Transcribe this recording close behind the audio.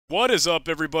What is up,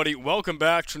 everybody? Welcome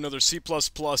back to another C++ and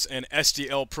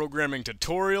SDL programming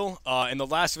tutorial. In the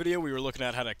last video, we were looking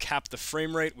at how to cap the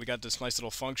frame rate. We got this nice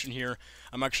little function here.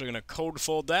 I'm actually going to code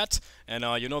fold that, and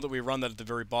you'll know that we run that at the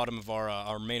very bottom of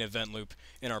our main event loop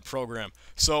in our program.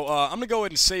 So I'm going to go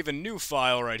ahead and save a new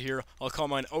file right here. I'll call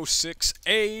mine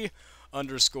 06A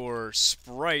underscore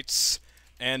sprites,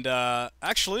 and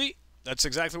actually, that's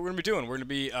exactly what we're going to be doing. We're going to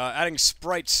be adding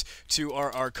sprites to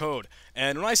our code.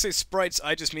 And when I say sprites,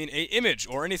 I just mean an image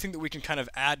or anything that we can kind of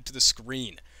add to the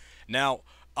screen. Now,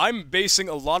 I'm basing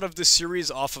a lot of this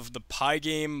series off of the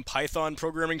Pygame Python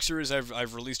programming series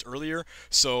I've released earlier.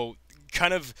 So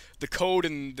kind of the code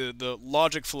and the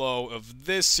logic flow of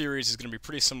this series is going to be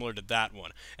pretty similar to that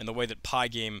one, and the way that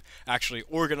Pygame actually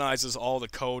organizes all the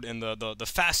code and the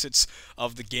facets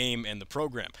of the game and the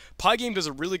program. Pygame does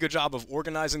a really good job of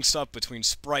organizing stuff between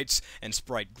sprites and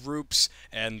sprite groups,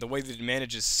 and the way that it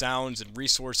manages sounds and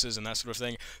resources and that sort of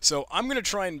thing. So I'm going to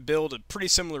try and build a pretty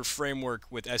similar framework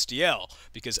with SDL,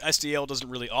 because SDL doesn't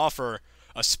really offer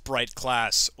a sprite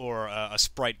class or a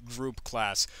sprite group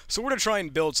class. So we're going to try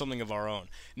and build something of our own.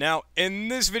 Now, in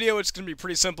this video, it's going to be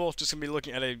pretty simple. Just going to be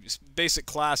looking at a basic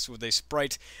class with a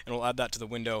sprite, and we'll add that to the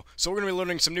window. So we're going to be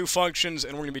learning some new functions,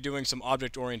 and we're going to be doing some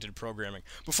object-oriented programming.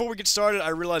 Before we get started, I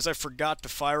realized I forgot to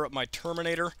fire up my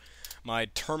terminator, my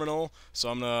terminal. So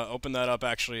I'm going to open that up,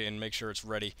 actually, and make sure it's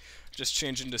ready. Just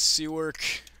change into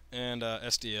cwork and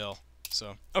SDL.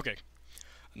 So, okay.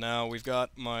 Now we've got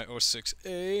my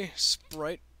 06A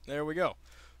sprite. There we go.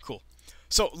 Cool.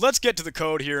 So let's get to the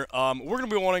code here. We're going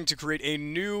to be wanting to create a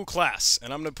new class,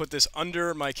 and I'm going to put this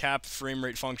under my cap frame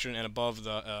rate function and above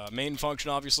the main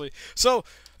function, obviously. So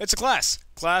it's a class.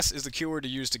 Class is the keyword to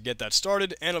use to get that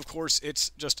started, and of course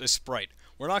it's just a sprite.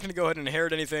 We're not going to go ahead and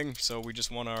inherit anything, so we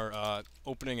just want our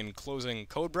opening and closing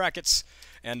code brackets,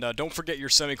 and don't forget your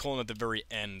semicolon at the very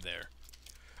end there.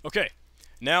 Okay.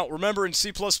 Now, remember, in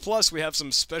C++, we have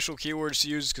some special keywords to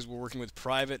use because we're working with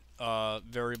private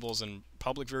variables and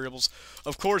public variables.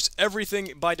 Of course,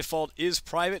 everything by default is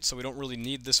private, so we don't really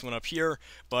need this one up here.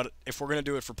 But if we're going to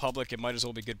do it for public, it might as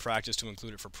well be good practice to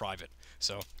include it for private.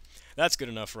 So that's good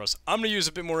enough for us. I'm going to use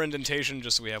a bit more indentation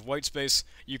just so we have white space.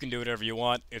 You can do whatever you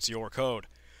want. It's your code.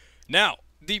 Now,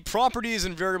 the properties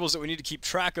and variables that we need to keep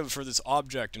track of for this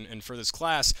object and for this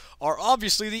class are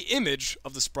obviously the image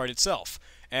of the sprite itself.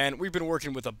 And we've been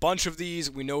working with a bunch of these.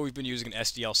 We know we've been using an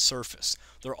SDL surface.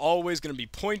 They're always going to be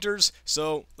pointers,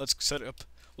 so we'll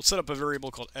set up a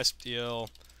variable called SDL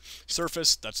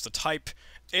surface. That's the type,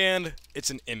 and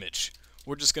it's an image.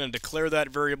 We're just going to declare that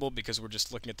variable because we're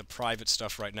just looking at the private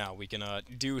stuff right now. We can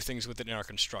do things with it in our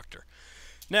constructor.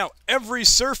 Now, every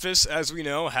surface, as we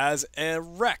know, has a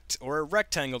rect, or a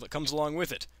rectangle that comes along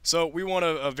with it. So we want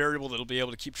a variable that will be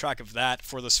able to keep track of that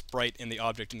for the sprite in the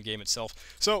object in the game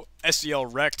itself. So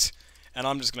SDL rect, and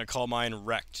I'm just going to call mine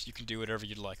rect. You can do whatever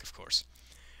you'd like, of course.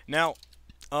 Now,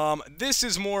 this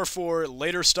is more for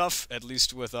later stuff, at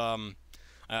least with,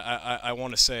 I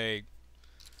want to say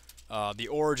the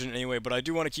origin anyway, but I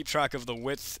do want to keep track of the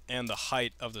width and the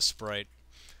height of the sprite,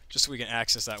 just so we can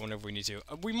access that whenever we need to.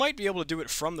 We might be able to do it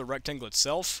from the rectangle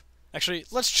itself. Actually,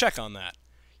 let's check on that.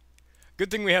 Good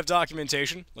thing we have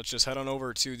documentation. Let's just head on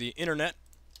over to the internet,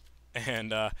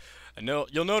 and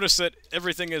you'll notice that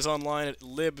everything is online at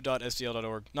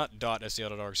lib.sdl.org, not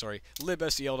 .sdl.org, sorry,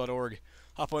 libsdl.org.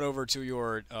 Hop on over to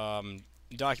your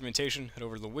documentation, head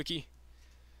over to the wiki,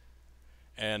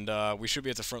 and we should be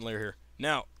at the front layer here.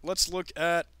 Now, let's look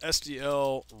at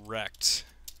SDL rect.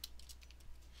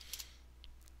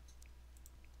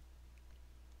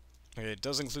 Okay, it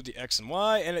does include the X and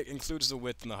Y, and it includes the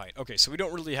width and the height. Okay, so we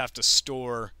don't really have to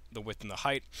store the width and the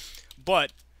height,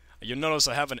 but you'll notice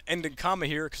I have an ending comma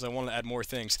here because I want to add more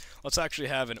things. Let's actually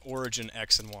have an origin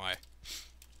X and Y.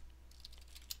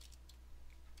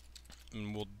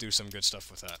 And we'll do some good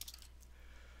stuff with that.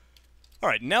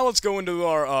 Alright, now let's go into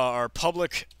our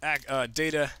public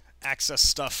data access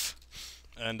stuff.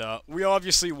 And we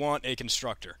obviously want a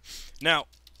constructor. Now,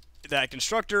 that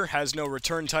constructor has no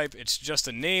return type. It's just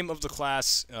the name of the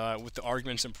class with the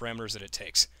arguments and parameters that it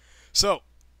takes. So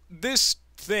this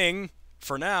thing,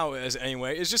 for now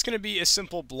anyway, is just going to be a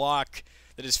simple block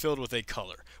that is filled with a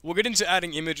color. We'll get into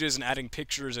adding images and adding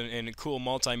pictures and cool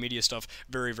multimedia stuff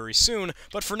very, very soon,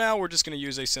 but for now we're just going to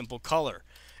use a simple color.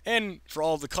 And for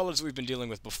all of the colors we've been dealing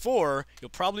with before, you'll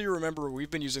probably remember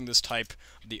we've been using this type,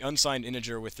 the unsigned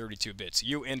integer with 32 bits,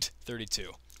 uint32.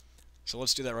 So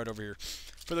let's do that right over here.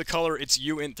 For the color, it's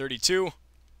uint32,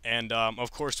 and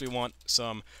of course we want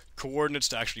some coordinates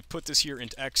to actually put this here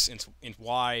int x, int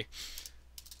y,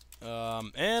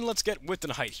 and let's get width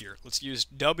and height here. Let's use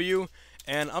w,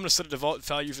 and I'm going to set a default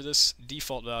value for this.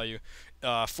 Default value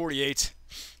 48,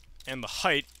 and the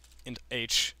height into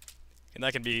h, and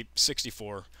that can be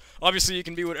 64. Obviously, you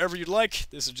can be whatever you'd like.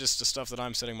 This is just the stuff that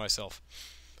I'm setting myself.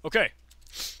 Okay,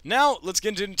 now let's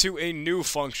get into a new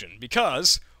function,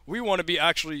 because we want to be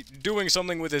actually doing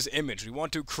something with this image. We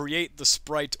want to create the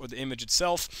sprite or the image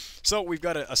itself, so we've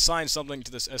got to assign something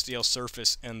to this SDL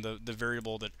surface and the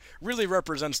variable that really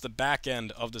represents the back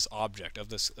end of this object, of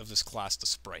this class, the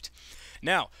sprite.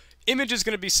 Now, image is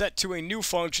going to be set to a new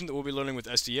function that we'll be learning with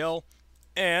SDL,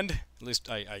 and at least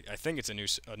I think it's a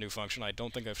new function. I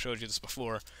don't think I've showed you this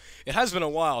before. It has been a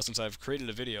while since I've created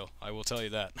a video, I will tell you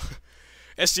that.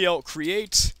 SDL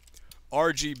create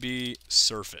RGB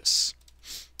surface.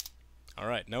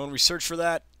 Alright, now when we search for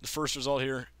that, the first result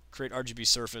here, create RGB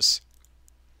surface.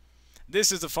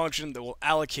 This is the function that will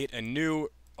allocate a new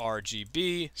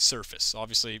RGB surface.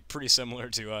 Obviously, pretty similar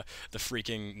to the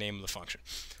freaking name of the function.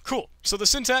 Cool. So the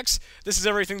syntax, this is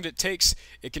everything that it takes.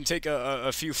 It can take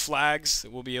a few flags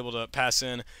that we'll be able to pass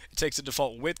in. It takes a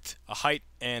default width, a height,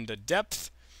 and a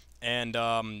depth, and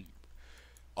RMask,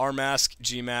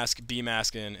 GMask,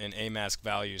 BMask, and AMask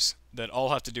values that all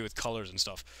have to do with colors and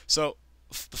stuff. So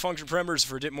the function parameters,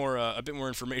 for a bit more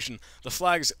information, the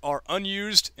flags are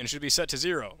unused and should be set to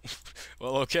 0.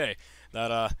 Well, okay,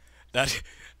 that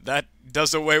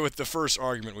does away with the first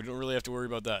argument. We don't really have to worry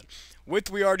about that.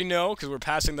 Width we already know, because we're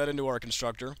passing that into our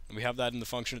constructor. We have that in the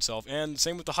function itself, and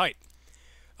same with the height.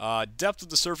 Depth of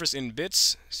the surface in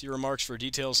bits. See remarks for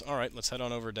details. All right, let's head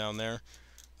on over down there.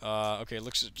 Okay,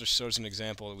 it just shows an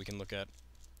example that we can look at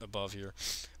above here.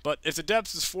 But if the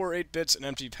depth is 4 8 bits, an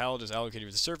empty palette is allocated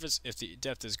to the surface. If the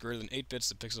depth is greater than 8 bits,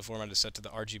 the pixel format is set to the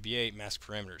RGBA mask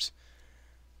parameters.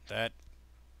 That,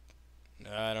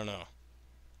 I don't know.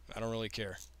 I don't really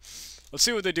care. Let's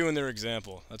see what they do in their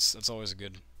example. That's always a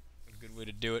good way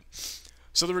to do it.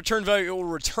 So the return value, it will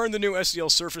return the new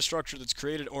SDL surface structure that's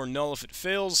created, or null if it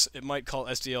fails. It might call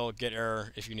SDL get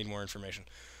error if you need more information.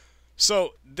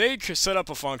 So they set up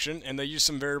a function, and they use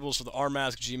some variables for the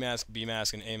RMask, GMask,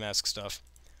 BMask, and AMask stuff.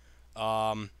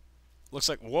 Looks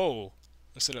like, whoa,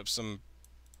 let's set up some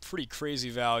pretty crazy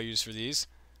values for these.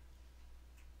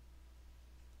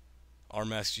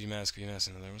 RMask, GMask, BMask,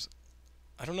 and others.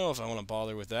 I don't know if I want to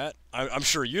bother with that. I'm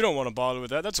sure you don't want to bother with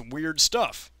that. That's weird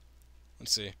stuff.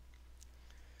 Let's see.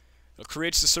 It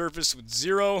creates the surface with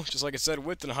 0, just like it said,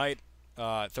 width and height,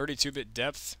 32-bit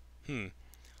depth.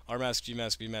 RMask,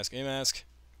 GMask, BMask, AMask.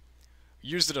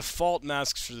 Use the default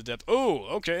masks for the depth. Oh,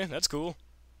 okay, that's cool.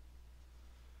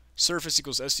 Surface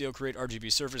equals SDL create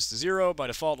RGB surface to 0 by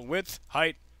default. Width,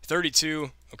 height,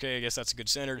 32. Okay, I guess that's a good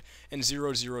standard. And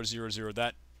 0, 0, 0, 0.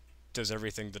 That does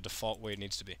everything the default way it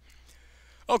needs to be.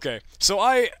 Okay, so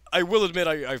I will admit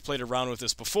I've played around with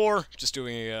this before, just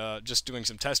doing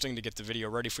some testing to get the video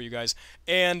ready for you guys.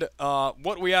 And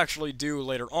what we actually do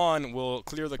later on will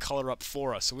clear the color up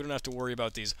for us, so we don't have to worry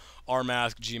about these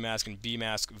RMask, GMask, and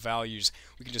BMask values.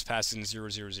 We can just pass in 0,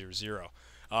 0, 0, 0.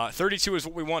 32 is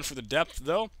what we want for the depth,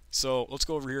 though. So let's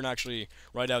go over here and actually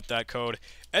write out that code.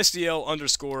 SDL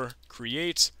underscore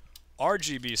create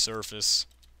RGB surface.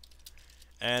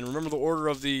 And remember the order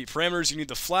of the parameters. You need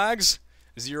the flags.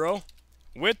 0,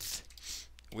 width,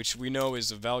 which we know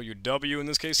is a value W in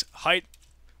this case, height,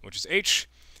 which is H,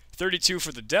 32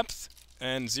 for the depth,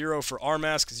 and 0 for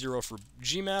RMask, 0 for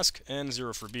GMask, and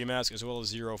 0 for BMask, as well as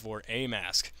 0 for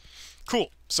AMask.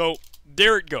 Cool, so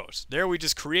there it goes. There we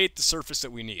just create the surface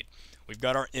that we need. We've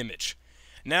got our image.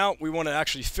 Now we want to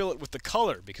actually fill it with the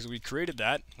color, because we created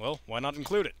that. Well, why not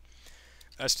include it?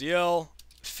 SDL,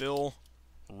 fill,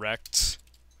 rect,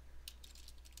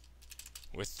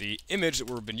 with the image that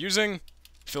we've been using,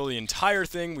 fill the entire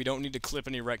thing. We don't need to clip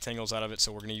any rectangles out of it, so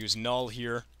we're going to use null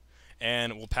here,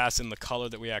 and we'll pass in the color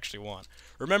that we actually want.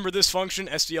 Remember this function,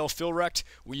 SDL fill rect,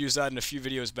 we used that in a few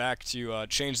videos back to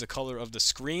change the color of the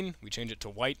screen. We changed it to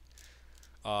white.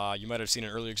 You might have seen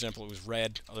an earlier example, it was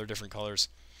red, other different colors.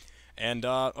 And,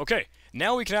 okay,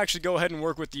 now we can actually go ahead and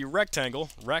work with the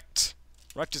rectangle. Rect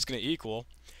is going to equal.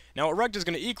 Now what rect is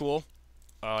going to equal,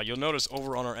 you'll notice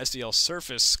over on our SDL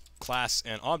surface class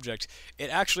and object,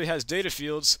 it actually has data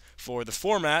fields for the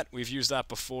format. We've used that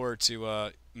before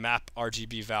to map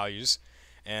RGB values.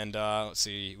 And let's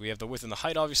see, we have the width and the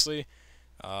height, obviously.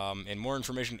 And more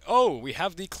information. Oh, we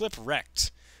have the clip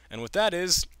rect. And what that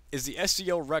is the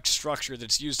SDL rect structure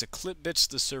that's used to clip bits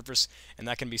to the surface, and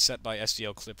that can be set by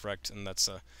SDL clip rect, and that's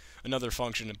another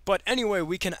function. But anyway,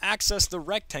 we can access the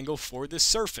rectangle for this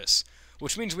surface,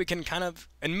 which means we can kind of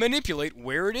manipulate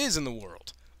where it is in the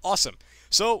world. Awesome.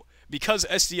 So, because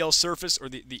SDL surface, or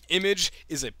the image,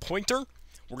 is a pointer,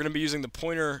 we're going to be using the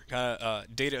pointer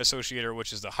data associator,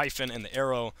 which is the hyphen and the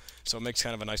arrow, so it makes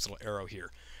kind of a nice little arrow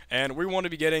here. And we want to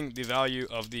be getting the value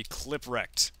of the clip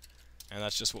rect. And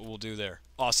that's just what we'll do there.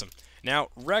 Awesome. Now,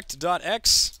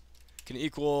 rect.x can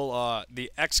equal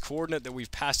the x coordinate that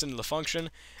we've passed into the function,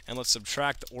 and let's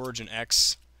subtract the origin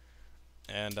x,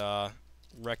 and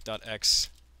rect.x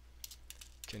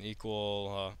can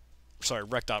equal,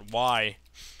 rect.y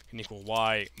can equal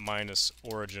y minus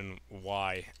origin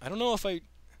y. I don't know if I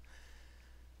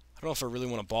really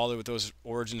want to bother with those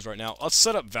origins right now. Let's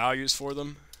set up values for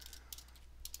them,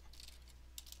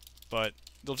 but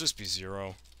they'll just be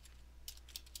 0.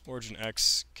 Origin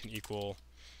x can equal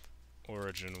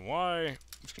origin y,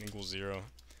 which can equal 0.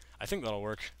 I think that'll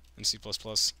work in C++.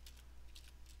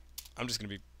 I'm just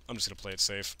gonna play it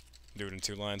safe, do it in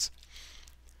 2 lines.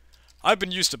 I've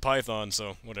been used to Python,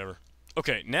 so whatever.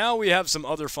 Okay, now we have some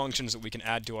other functions that we can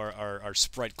add to our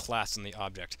Sprite class in the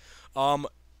object.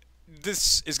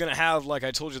 This is going to have, like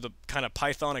I told you, the kind of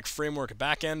Pythonic framework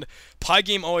backend.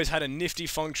 Pygame always had a nifty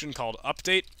function called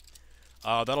update.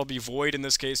 That'll be void in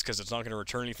this case because it's not going to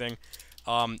return anything.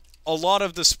 A lot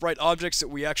of the Sprite objects that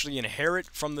we actually inherit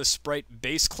from the Sprite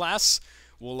base class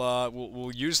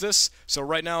will use this. So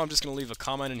right now I'm just going to leave a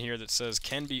comment in here that says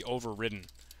can be overridden,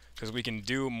 because we can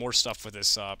do more stuff with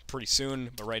this pretty soon,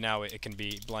 but right now it can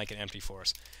be blank and empty for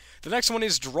us. The next one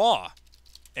is draw.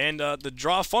 And the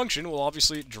draw function will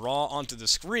obviously draw onto the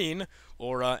screen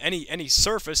or any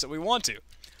surface that we want to.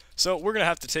 So we're going to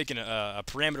have to take a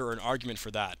parameter or an argument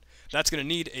for that. That's going to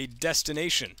need a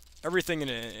destination. Everything in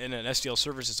an SDL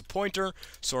service is a pointer,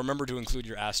 so remember to include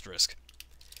your asterisk.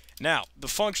 Now, the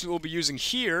function we'll be using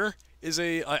here is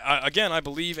again, I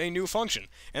believe, a new function,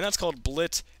 and that's called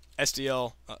blit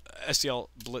SDL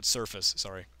blit surface.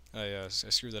 Sorry, I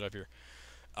screwed that up here.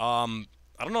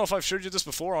 I don't know if I've showed you this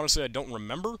before. Honestly, I don't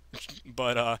remember.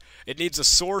 But it needs a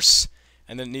source,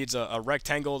 and then it needs a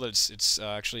rectangle that it's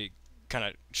actually kind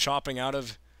of chopping out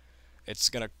of.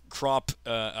 It's going to crop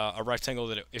a rectangle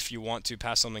that if you want to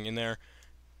pass something in there.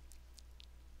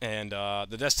 And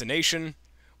the destination,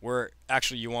 where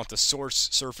actually you want the source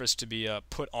surface to be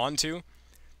put onto.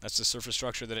 That's the surface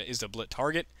structure that is the blit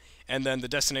target. And then the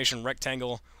destination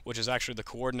rectangle, which is actually the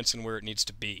coordinates and where it needs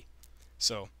to be.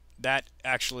 So that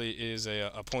actually is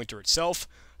a pointer itself,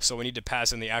 so we need to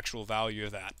pass in the actual value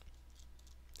of that.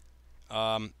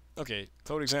 Okay,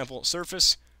 code example,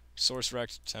 surface, source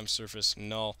rect, temp surface,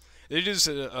 null. It is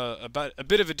a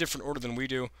bit of a different order than we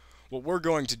do. What we're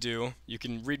going to do, you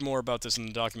can read more about this in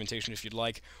the documentation if you'd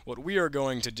like. What we are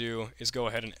going to do is go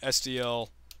ahead and SDL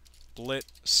blit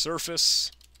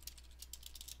surface.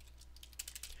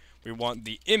 We want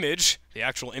the image, the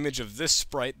actual image of this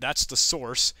sprite, that's the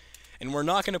source. And we're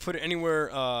not going to put it anywhere,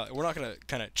 we're not going to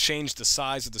kind of change the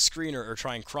size of the screen or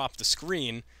try and crop the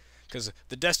screen, because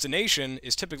the destination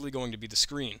is typically going to be the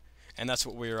screen. And that's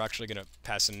what we're actually going to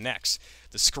pass in next.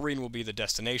 The screen will be the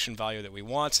destination value that we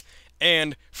want,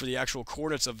 and for the actual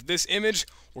coordinates of this image,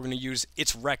 we're going to use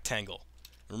its rectangle.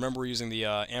 Remember, we're using the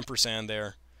ampersand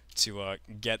there to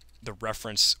get the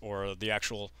reference or the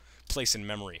actual place in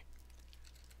memory.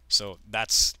 So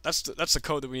that's the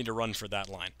code that we need to run for that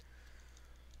line.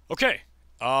 Okay,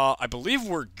 I believe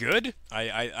we're good.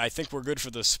 I think we're good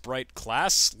for the Sprite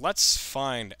class. Let's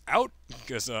find out,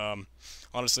 because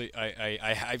honestly,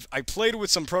 I played with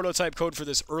some prototype code for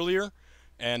this earlier,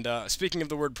 and speaking of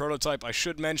the word prototype, I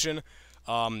should mention,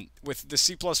 with the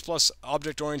C++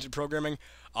 object-oriented programming,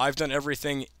 I've done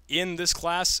everything in this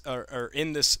class, or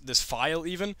in this file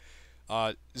even,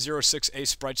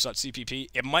 06asprites.cpp.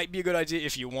 It might be a good idea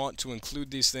if you want to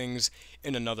include these things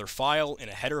in another file, in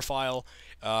a header file.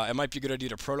 It might be a good idea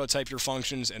to prototype your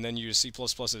functions and then use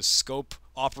C++'s scope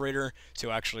operator to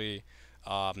actually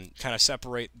kind of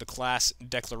separate the class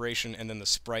declaration and then the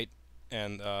sprite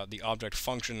and the object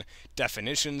function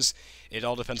definitions. It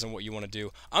all depends on what you want to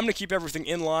do. I'm going to keep everything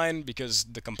in line because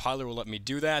the compiler will let me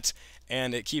do that,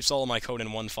 and it keeps all of my code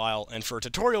in one file. And for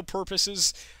tutorial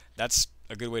purposes, that's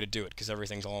a good way to do it, because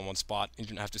everything's all in one spot. You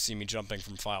don't have to see me jumping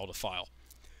from file to file.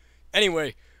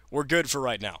 Anyway, we're good for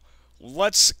right now.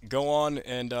 Let's go on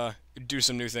and do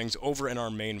some new things over in our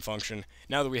main function,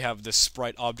 now that we have this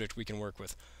sprite object we can work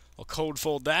with. I'll code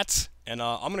fold that, and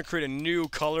I'm going to create a new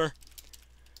color,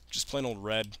 just plain old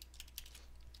red.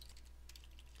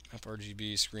 Map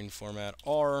RGB, screen format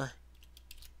R.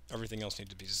 Everything else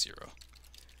needs to be 0.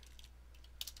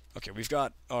 Okay, we've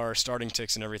got our starting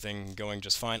ticks and everything going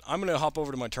just fine. I'm going to hop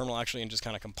over to my terminal actually and just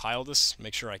kind of compile this,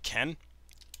 make sure I can.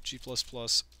 G++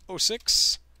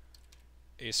 06,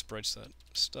 asprites that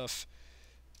stuff,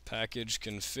 package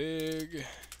config,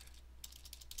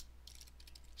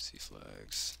 C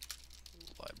flags,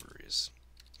 libraries,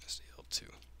 SDL2.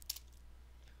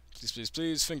 Please, please,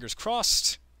 please, fingers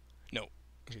crossed. No.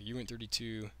 Okay,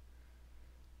 uint32,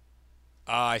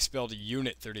 I spelled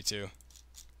unit 32.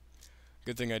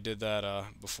 Good thing I did that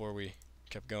before we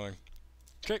kept going.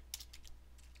 Okay.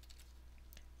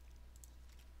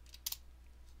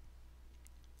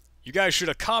 You guys should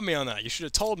have caught me on that. You should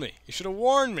have told me. You should have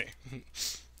warned me.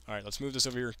 Alright, let's move this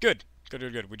over here. Good. Good,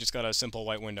 good, good. We just got a simple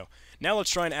white window. Now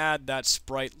let's try and add that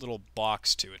sprite little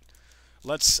box to it.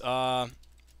 Let's go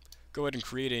ahead and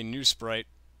create a new sprite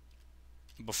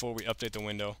before we update the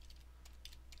window.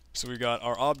 So we've got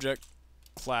our object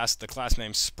class, the class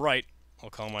name Sprite. I'll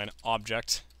call mine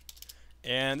object.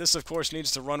 And this, of course,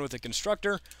 needs to run with the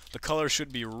constructor. The color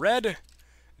should be red.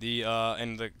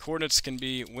 And the coordinates can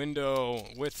be window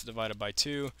width divided by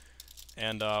 2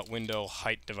 and window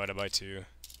height divided by 2.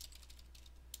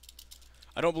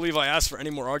 I don't believe I asked for any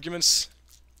more arguments.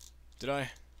 Did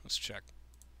I? Let's check.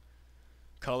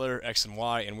 Color, X and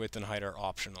Y, and width and height are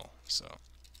optional. So,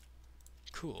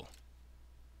 cool.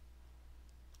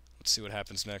 Let's see what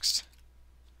happens next.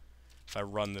 If I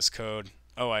run this code.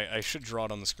 Oh, I should draw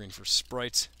it on the screen for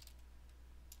Sprite.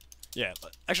 Yeah,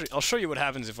 actually, I'll show you what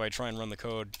happens if I try and run the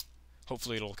code.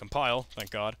 Hopefully it'll compile.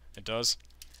 Thank God, it does.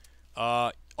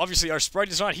 Obviously, our Sprite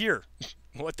is not here.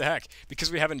 What the heck? Because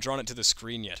we haven't drawn it to the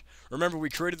screen yet. Remember, we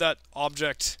created that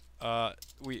object,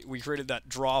 we created that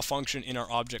draw function in our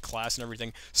object class and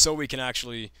everything, so we can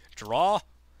actually draw.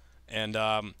 And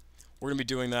we're going to be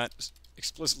doing that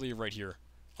explicitly right here.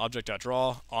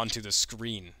 Object.draw onto the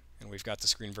screen. And we've got the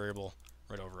screen variable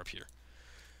right over up here.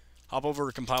 Hop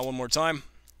over, compile one more time.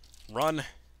 Run.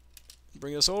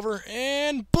 Bring this over,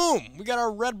 and boom! We got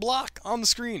our red block on the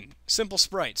screen. Simple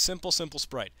sprite. Simple, simple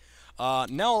sprite.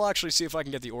 Now I'll actually see if I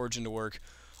can get the origin to work.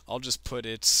 I'll just put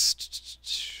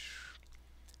its...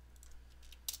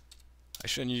 I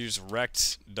shouldn't use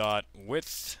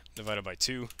rect.width divided by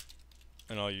 2.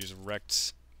 And I'll use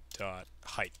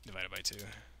rect.height divided by 2.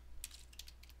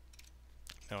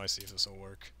 Now I see if this will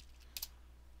work.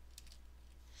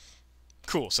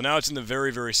 Cool, so now it's in the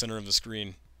very, very center of the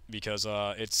screen because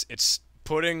it's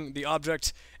putting the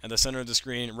object at the center of the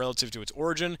screen relative to its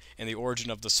origin, and the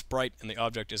origin of the sprite and the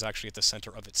object is actually at the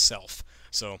center of itself.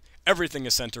 So everything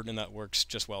is centered, and that works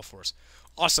just well for us.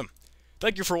 Awesome.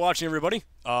 Thank you for watching, everybody.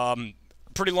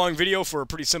 Pretty long video for a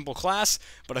pretty simple class,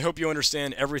 but I hope you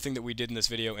understand everything that we did in this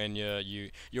video, and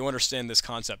you understand this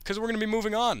concept, because we're going to be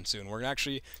moving on soon. We're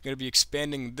actually going to be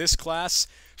expanding this class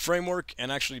framework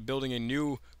and actually building a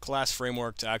new class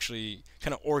framework to actually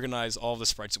kind of organize all the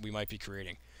sprites that we might be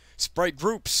creating. Sprite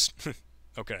groups.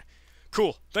 Okay.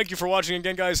 Cool. Thank you for watching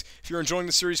again, guys. If you're enjoying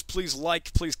the series, please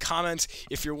like, please comment.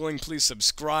 If you're willing, please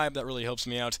subscribe. That really helps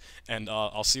me out, and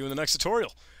I'll see you in the next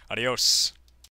tutorial. Adios.